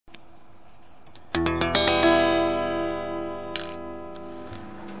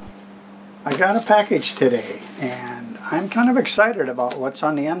got a package today, and I'm kind of excited about what's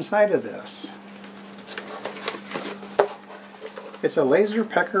on the inside of this. It's a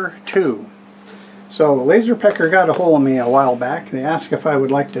LaserPecker 2. So LaserPecker got a hold of me a while back. They asked if I would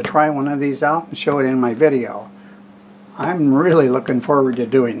like to try one of these out and show it in my video. I'm really looking forward to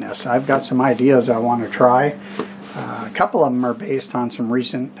doing this. I've got some ideas I want to try. A couple of them are based on some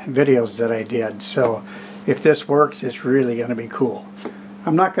recent videos that I did. So if this works, it's really going to be cool.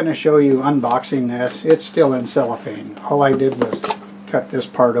 I'm not going to show you unboxing this. It's still in cellophane. All I did was cut this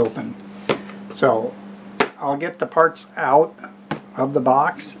part open. So I'll get the parts out of the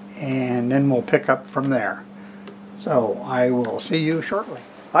box and then we'll pick up from there. So I will see you shortly.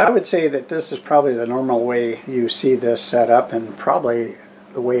 I would say that this is probably the normal way you see this set up, and probably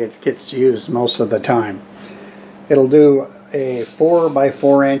the way it gets used most of the time. It'll do a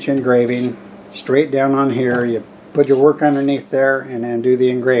 4x4" engraving straight down on here. You put your work underneath there and then do the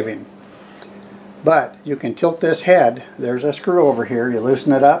engraving. But you can tilt this head. There's a screw over here. You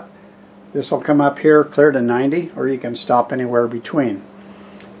loosen it up. This will come up here clear to 90, or you can stop anywhere between.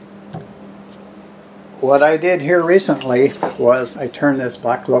 What I did here recently was I turned this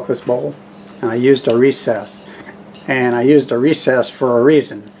black locust bowl and I used a recess. And I used a recess for a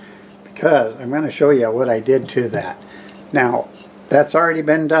reason, because I'm going to show you what I did to that. Now, that's already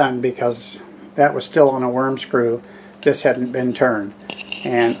been done because that was still on a worm screw. This hadn't been turned.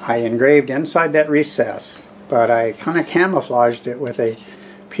 And I engraved inside that recess, but I kind of camouflaged it with a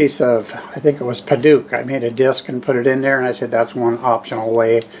piece of, I think it was Paduke. I made a disc and put it in there, and I said that's one optional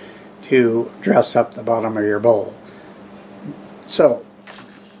way to dress up the bottom of your bowl. So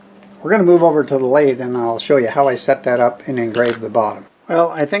we're going to move over to the lathe and I'll show you how I set that up and engrave the bottom. Well,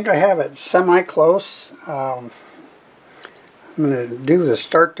 I think I have it semi-close. I'm going to do the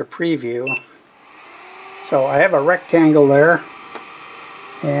start to preview. So I have a rectangle there,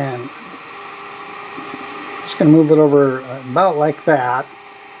 and just going to move it over about like that,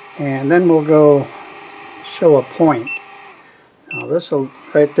 and then we'll go show a point. Now this will,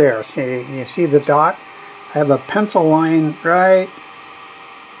 right there, see, you see the dot? I have a pencil line right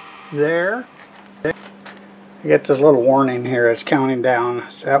there. You get this little warning here, it's counting down.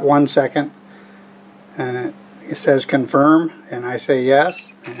 It's at 1 second, and it says confirm, and I say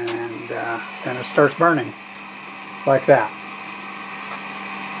yes, and then it starts burning like that.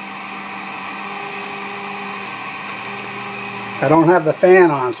 I don't have the fan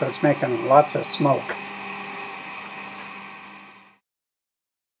on, so it's making lots of smoke.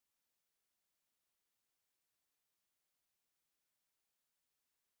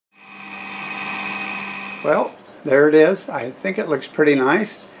 Well, there it is. I think it looks pretty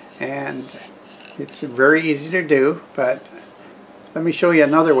nice, and it's very easy to do, but let me show you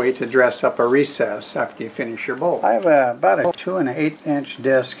another way to dress up a recess after you finish your bowl. I have about a 2 1/8 inch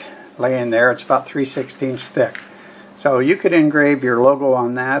disc laying there. It's about 3/16 thick. So you could engrave your logo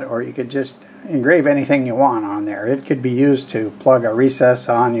on that, or you could just engrave anything you want on there. It could be used to plug a recess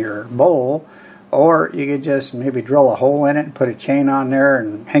on your bowl, or you could just maybe drill a hole in it and put a chain on there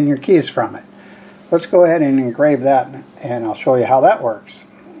and hang your keys from it. Let's go ahead and engrave that, and I'll show you how that works.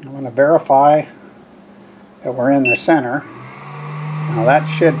 I'm going to verify that we're in the center. Now that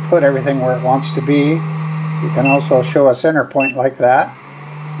should put everything where it wants to be. You can also show a center point like that,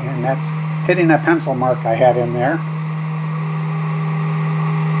 and that's hitting a pencil mark I had in there.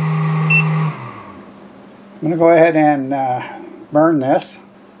 I'm going to go ahead and burn this.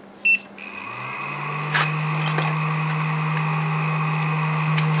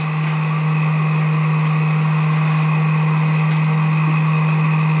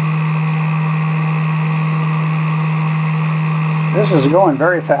 This is going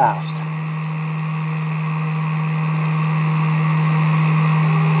very fast.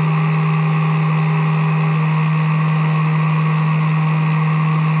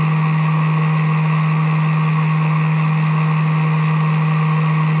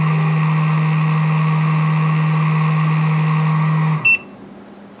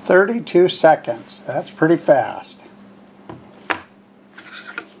 "32 seconds. That's pretty fast.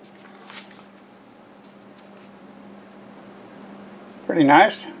 Pretty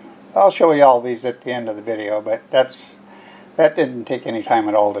nice. I'll show you all these at the end of the video, but that didn't take any time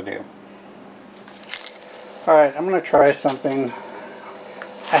at all to do. Alright, I'm going to try something.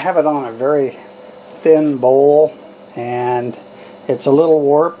 I have it on a very thin bowl, and it's a little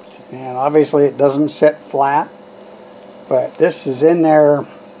warped, and obviously it doesn't sit flat, but this is in there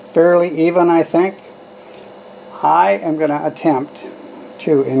fairly even, I think. I am going to attempt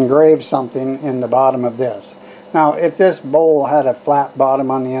to engrave something in the bottom of this. Now, if this bowl had a flat bottom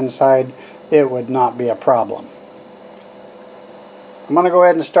on the inside, it would not be a problem. I'm going to go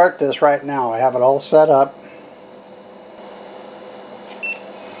ahead and start this right now. I have it all set up.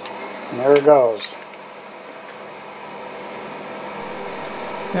 And there it goes.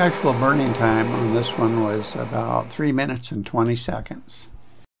 The actual burning time on this one was about 3 minutes and 20 seconds.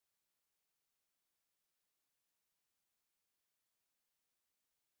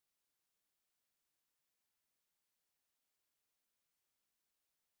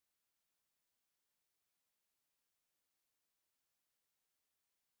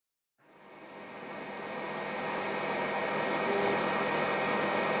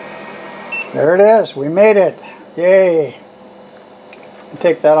 There it is. We made it. Yay. I'll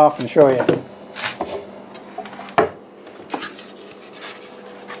take that off and show you.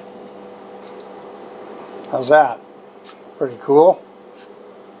 How's that? Pretty cool.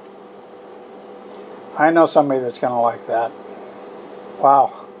 I know somebody that's going to like that.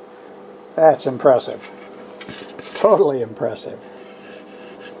 Wow. That's impressive. Totally impressive.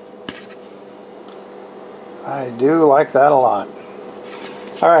 I do like that a lot.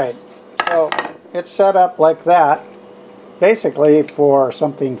 Alright. So it's set up like that, basically for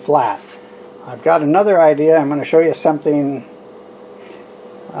something flat. I've got another idea. I'm going to show you something.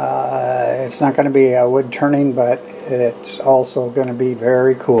 It's not going to be a wood turning, but it's also going to be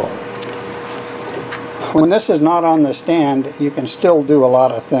very cool. When this is not on the stand, you can still do a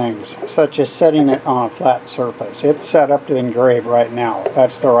lot of things, such as setting it on a flat surface. It's set up to engrave right now.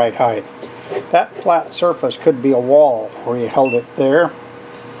 That's the right height. That flat surface could be a wall where you held it there.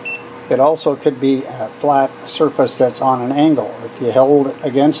 It also could be a flat surface that's on an angle. If you held it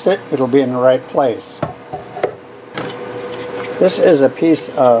against it, it'll be in the right place. This is a piece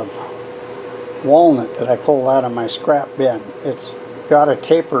of walnut that I pulled out of my scrap bin. It's got a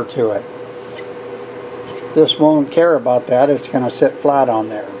taper to it. This won't care about that. It's going to sit flat on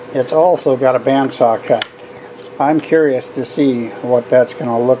there. It's also got a bandsaw cut. I'm curious to see what that's going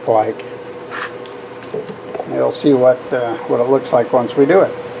to look like. You'll see what it looks like once we do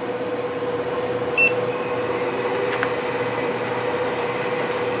it.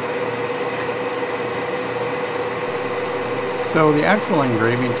 So the actual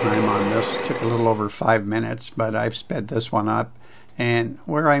engraving time on this took a little over 5 minutes, but I've sped this one up, and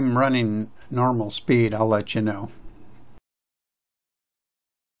where I'm running normal speed, I'll let you know.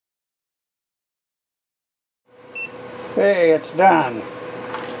 Okay, it's done.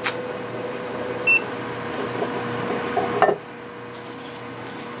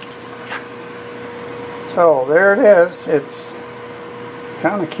 So there it is. It's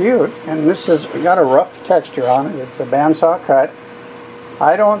kind of cute, and this has got a rough texture on it. It's a bandsaw cut.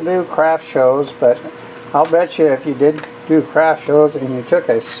 I don't do craft shows, but I'll bet you if you did do craft shows and you took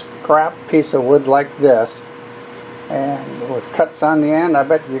a scrap piece of wood like this and with cuts on the end, I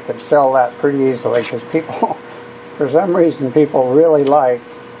bet you could sell that pretty easily, because people, for some reason, people really like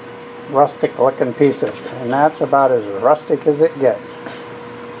rustic looking pieces, and that's about as rustic as it gets.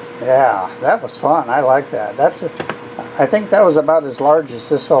 Yeah, that was fun. I like that. I think that was about as large as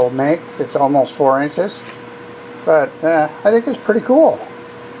this will make. It's almost 4 inches. But I think it's pretty cool.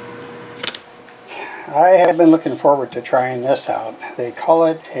 I have been looking forward to trying this out. They call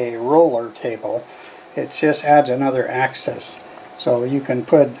it a roller table. It just adds another axis. So you can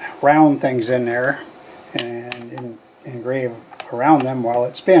put round things in there and engrave around them while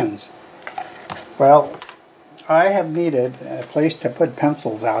it spins. Well, I have needed a place to put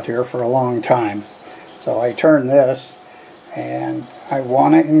pencils out here for a long time. So I turn this, and I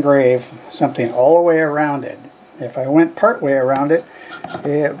want to engrave something all the way around it. If I went part way around it,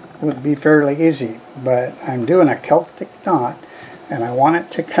 it would be fairly easy. But I'm doing a Celtic knot, and I want it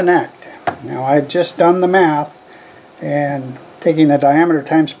to connect. Now I've just done the math, and taking the diameter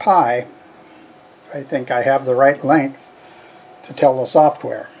times pi, I think I have the right length to tell the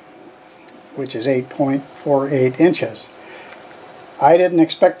software, which is 8.48 inches. I didn't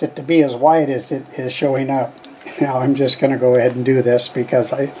expect it to be as wide as it is showing up. Now I'm just going to go ahead and do this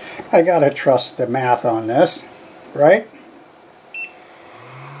because I got to trust the math on this, right?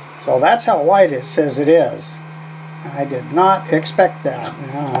 So that's how wide it says it is. I did not expect that.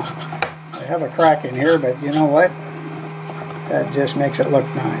 Now, I have a crack in here, but you know what? That just makes it look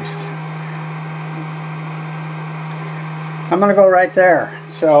nice. I'm going to go right there.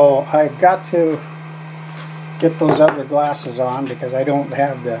 So I've got to get those other glasses on because I don't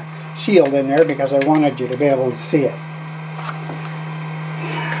have the shield in there because I wanted you to be able to see it.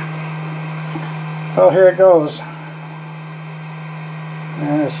 Well, here it goes.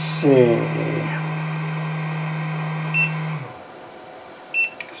 Let's see.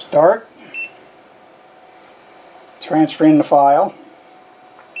 Start. Transferring the file.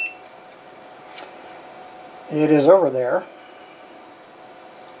 It is over there.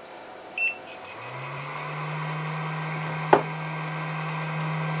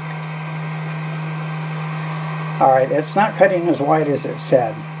 Alright, it's not cutting as wide as it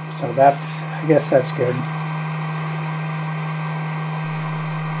said, so I guess that's good.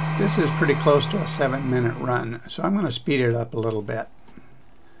 This is pretty close to a 7-minute run, so I'm going to speed it up a little bit.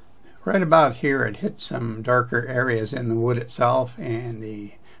 Right about here it hits some darker areas in the wood itself, and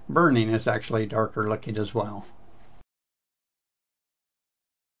the burning is actually darker looking as well.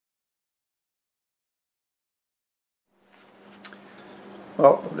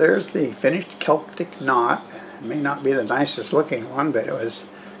 Well, there's the finished Celtic knot. It may not be the nicest looking one, but it was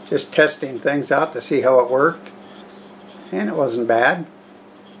just testing things out to see how it worked, and it wasn't bad.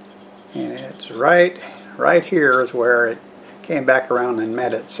 And it's right here is where it came back around and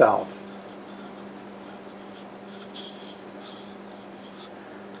met itself.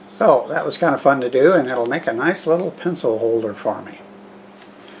 So that was kind of fun to do, and it'll make a nice little pencil holder for me.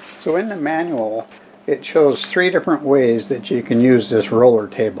 So in the manual it shows 3 different ways that you can use this roller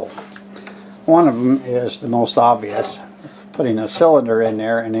table. One of them is the most obvious, putting a cylinder in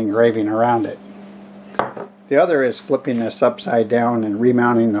there and engraving around it. The other is flipping this upside down and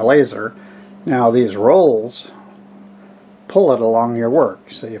remounting the laser. Now these rolls pull it along your work.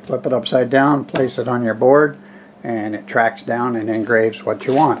 So you flip it upside down, place it on your board, and it tracks down and engraves what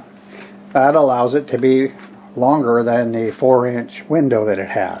you want. That allows it to be longer than the 4-inch window that it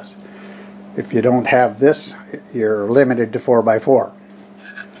has. If you don't have this, you're limited to 4x4.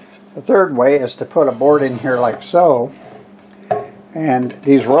 The third way is to put a board in here like so, and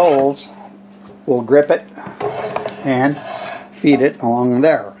these rolls will grip it and feed it along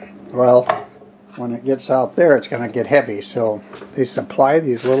there. Well, when it gets out there, it's going to get heavy, so they supply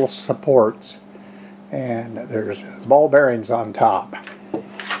these little supports, and there's ball bearings on top.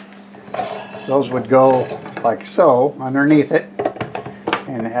 Those would go like so underneath it,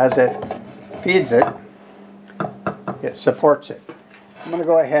 and as it feeds it, it supports it. I'm going to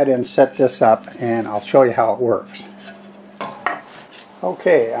go ahead and set this up, and I'll show you how it works.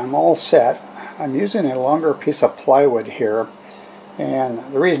 Okay, I'm all set. I'm using a longer piece of plywood here, and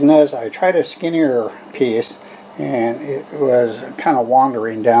the reason is I tried a skinnier piece and it was kind of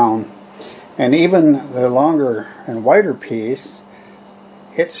wandering down, and even the longer and wider piece,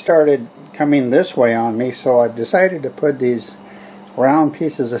 it started coming this way on me, so I've decided to put these round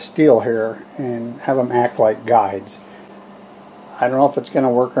pieces of steel here and have them act like guides. I don't know if it's going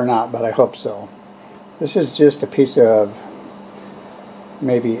to work or not, but I hope so. This is just a piece of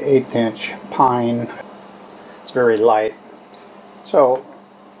maybe 1/8 inch pine. It's very light. So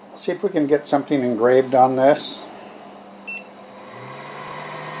let's see if we can get something engraved on this.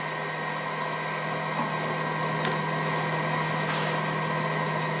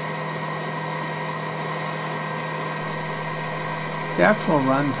 The actual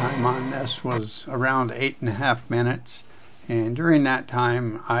run time on this was around 8.5 minutes, and during that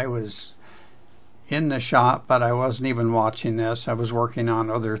time I was in the shop, but I wasn't even watching this. I was working on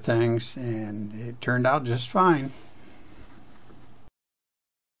other things, and it turned out just fine.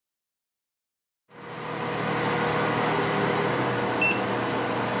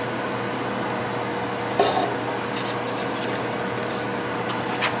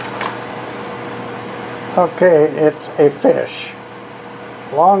 Okay, it's a fish.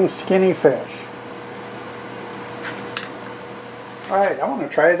 Long, skinny fish. Alright, I want to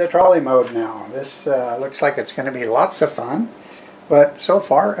try the trolley mode now. This looks like it's going to be lots of fun, but so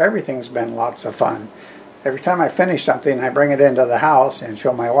far everything's been lots of fun. Every time I finish something, I bring it into the house and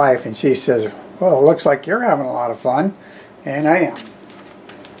show my wife, and she says, well, it looks like you're having a lot of fun, and I am.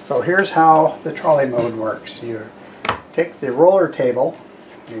 So here's how the trolley mode works. You take the roller table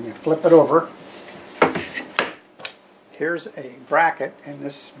and you flip it over. Here's a bracket, and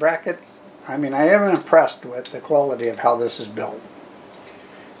this bracket, I mean, I am impressed with the quality of how this is built.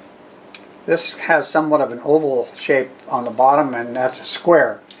 This has somewhat of an oval shape on the bottom, and that's a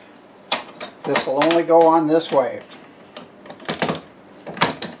square. This will only go on this way.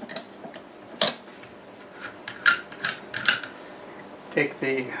 Take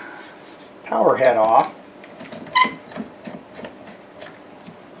the power head off,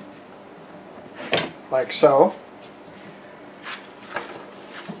 like so.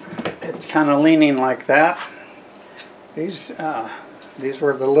 It's kind of leaning like that. These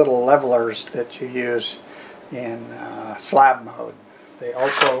were the little levelers that you use in slab mode. They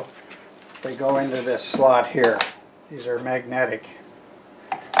go into this slot here. These are magnetic.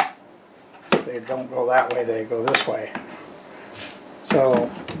 They don't go that way, they go this way.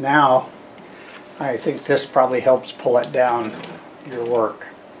 So now I think this probably helps pull it down your work.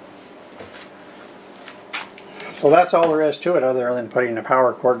 So that's all there is to it, other than putting the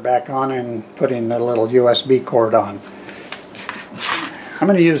power cord back on and putting the little USB cord on. I'm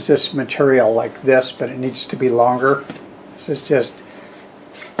going to use this material like this, but it needs to be longer. This is just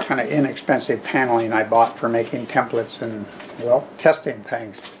kind of inexpensive paneling I bought for making templates and, well, testing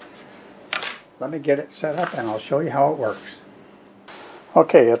things. Let me get it set up and I'll show you how it works.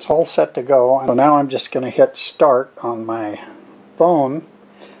 Okay, it's all set to go. So now I'm just going to hit start on my phone.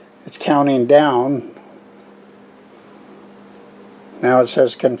 It's counting down. Now it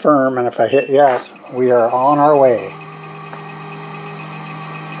says confirm, and if I hit yes, we are on our way.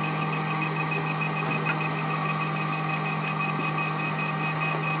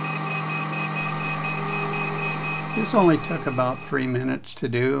 This only took about 3 minutes to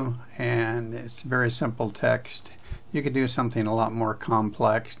do, and it's very simple text. You could do something a lot more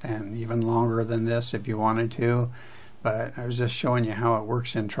complex and even longer than this if you wanted to, but I was just showing you how it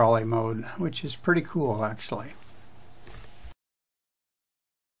works in trolley mode, which is pretty cool actually.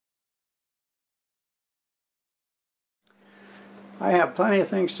 I have plenty of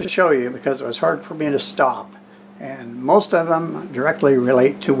things to show you because it was hard for me to stop, and most of them directly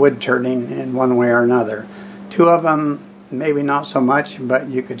relate to wood turning in one way or another. 2 of them maybe not so much, but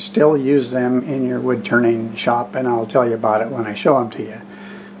you could still use them in your wood turning shop, and I'll tell you about it when I show them to you.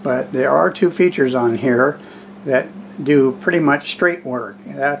 But there are 2 features on here that do pretty much straight work.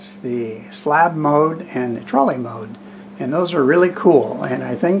 That's the slab mode and the trolley mode, and those are really cool. And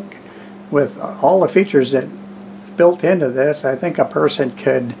I think with all the features that built into this, I think a person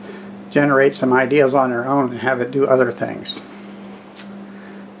could generate some ideas on their own and have it do other things.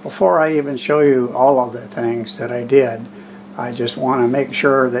 Before I even show you all of the things that I did, I just want to make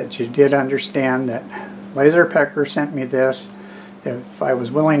sure that you did understand that LaserPecker sent me this. If I was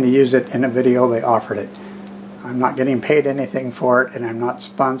willing to use it in a video, they offered it. I'm not getting paid anything for it, and I'm not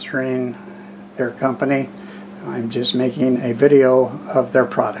sponsoring their company. I'm just making a video of their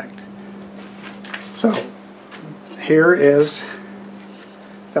product. So here is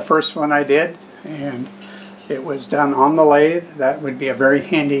the first one I did, and it was done on the lathe. That would be a very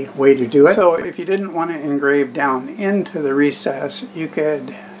handy way to do it. So if you didn't want to engrave down into the recess, you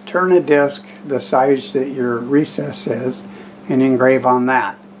could turn a disc the size that your recess is and engrave on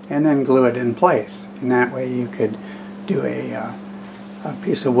that, and then glue it in place. And that way you could do a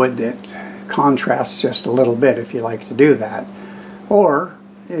piece of wood that contrasts just a little bit if you like to do that. Or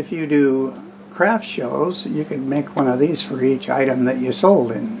if you do craft shows, you could make one of these for each item that you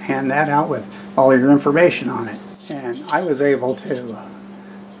sold and hand that out with all your information on it. And I was able to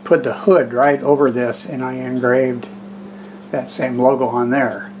put the hood right over this, and I engraved that same logo on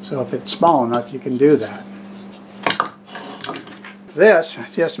there. So if it's small enough, you can do that. This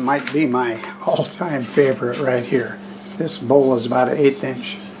just might be my all-time favorite right here. This bowl is about an 1/8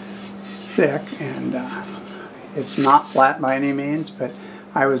 inch thick, and it's not flat by any means, but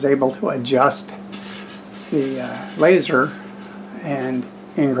I was able to adjust the laser and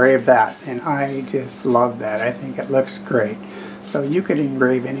engrave that, and I just love that. I think it looks great. So you could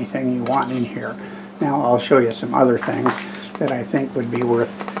engrave anything you want in here. Now I'll show you some other things that I think would be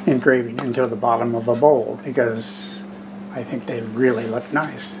worth engraving into the bottom of a bowl, because I think they really look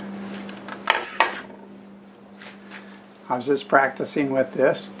nice. I was just practicing with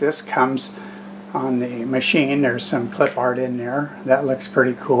this. This comes on the machine. There's some clip art in there. That looks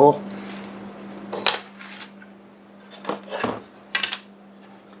pretty cool.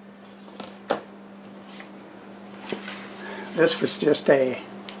 This was just a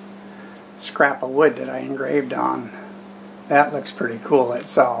scrap of wood that I engraved on. That looks pretty cool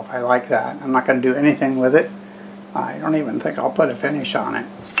itself. I like that. I'm not going to do anything with it. I don't even think I'll put a finish on it.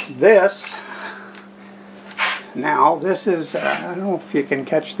 This is, I don't know if you can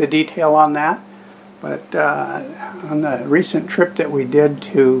catch the detail on that, but on the recent trip that we did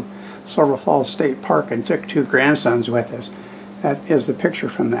to Silver Falls State Park and took 2 grandsons with us, that is the picture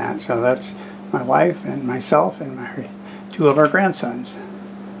from that. So that's my wife and myself and 2 of our grandsons.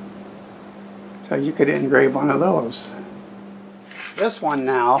 So you could engrave one of those. This one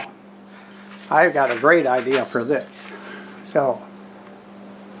now, I've got a great idea for this. So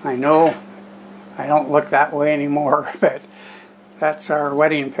I know I don't look that way anymore, but that's our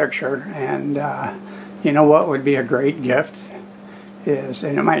wedding picture. And you know what would be a great gift is,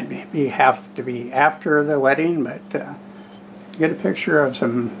 and it might have to be after the wedding, but get a picture of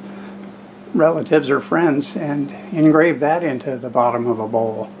some relatives or friends and engrave that into the bottom of a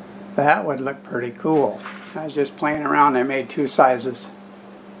bowl. That would look pretty cool. I was just playing around. I made 2 sizes.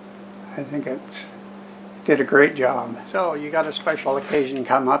 I think it did a great job. So you got a special occasion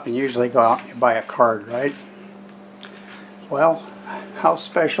come up, and usually go out and buy a card, right? Well, how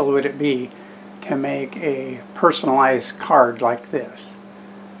special would it be to make a personalized card like this?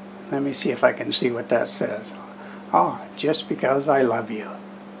 Let me see if I can see what that says. Oh, just because I love you.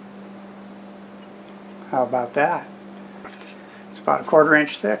 How about that? It's about 1/4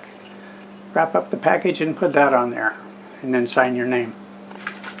 inch thick. Wrap up the package and put that on there, and then sign your name.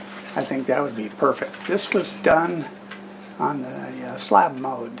 I think that would be perfect. This was done on the slab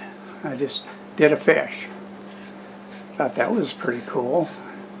mode. I just did a fish. Thought that was pretty cool.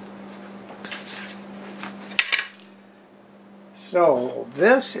 So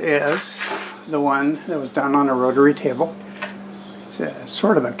this is the one that was done on a rotary table. It's a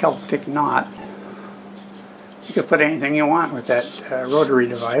sort of a Celtic knot. You could put anything you want with that rotary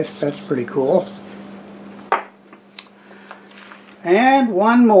device. That's pretty cool. And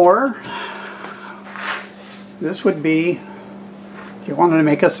one more. This would be if you wanted to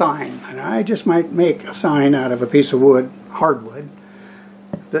make a sign. And I just might make a sign out of a piece of wood, hardwood,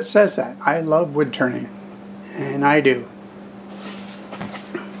 that says that. I love wood turning. And I do.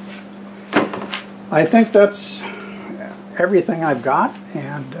 I think that's everything I've got,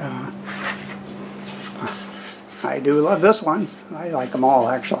 and I do love this one. I like them all,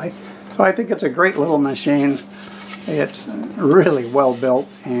 actually. So I think it's a great little machine. It's really well built,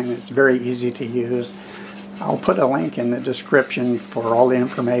 and it's very easy to use. I'll put a link in the description for all the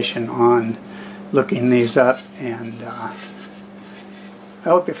information on looking these up, and I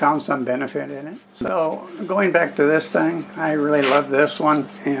hope you found some benefit in it. So going back to this thing, I really love this one,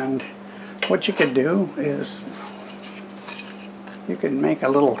 and what you could do is you could make a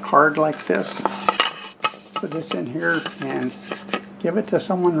little card like this, put this in here, and give it to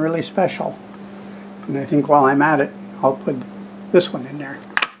someone really special. And I think while I'm at it, I'll put this one in there.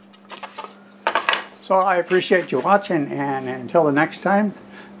 So I appreciate you watching, and until the next time,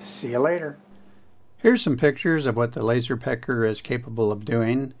 see you later. Here's some pictures of what the LaserPecker is capable of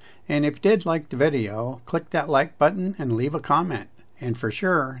doing, and if you did like the video, click that like button and leave a comment. And for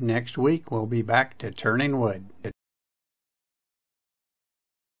sure, next week we'll be back to turning wood.